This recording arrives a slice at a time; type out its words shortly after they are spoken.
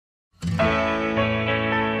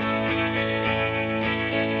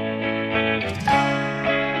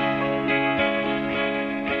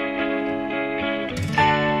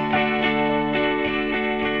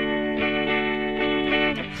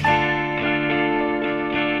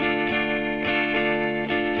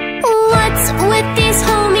these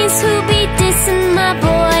homies who be dissing my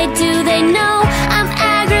boy. Do they know I'm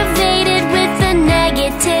aggravated with the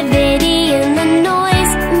negativity and the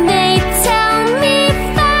noise? They tell me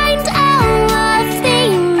find a wealthy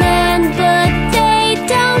man, but they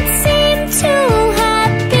don't seem too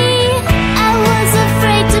happy. I was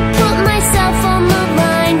afraid to put myself on the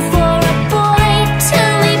line for a boy,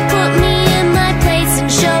 till he put me in my place and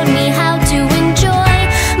showed me how to enjoy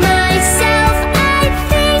myself. I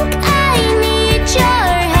think I need your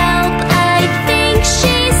help. I think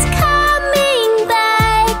she's coming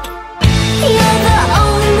back. You're the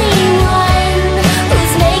only one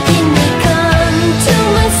who's making me come to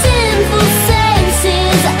my sinful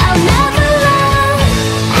senses. I'll never love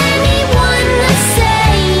anyone the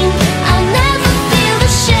same. I'll never feel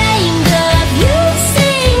ashamed of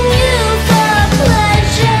using you for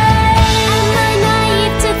pleasure. Am I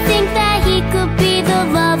naive to think that he could be the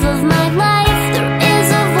love of my life? There is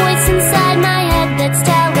a voice inside my head that's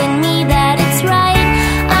telling me that it's right.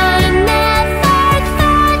 I never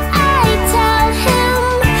thought I'd tell him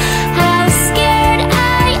how scared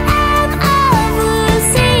I am of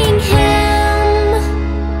losing him.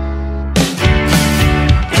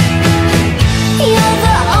 You're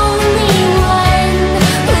the only one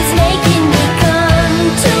who's making me come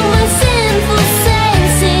to my sinful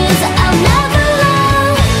senses. I'll never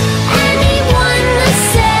love anyone the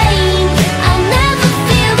same. I'll never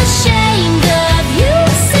feel ashamed of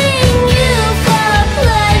using you for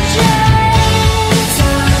pleasure.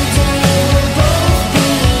 Someday we'll both be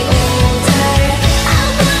older. I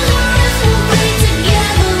wonder if we'll be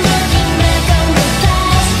together looking back on the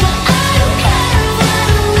past. But I don't care if I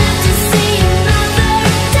don't live to see another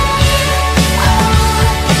day. Oh,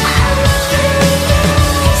 I love you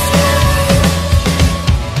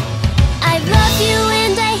I love you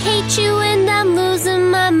and I hate you and I'm losing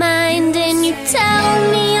my mind. And you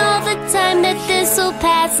tell me all the time that this'll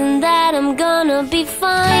pass and that I'm gonna be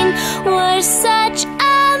fine. We're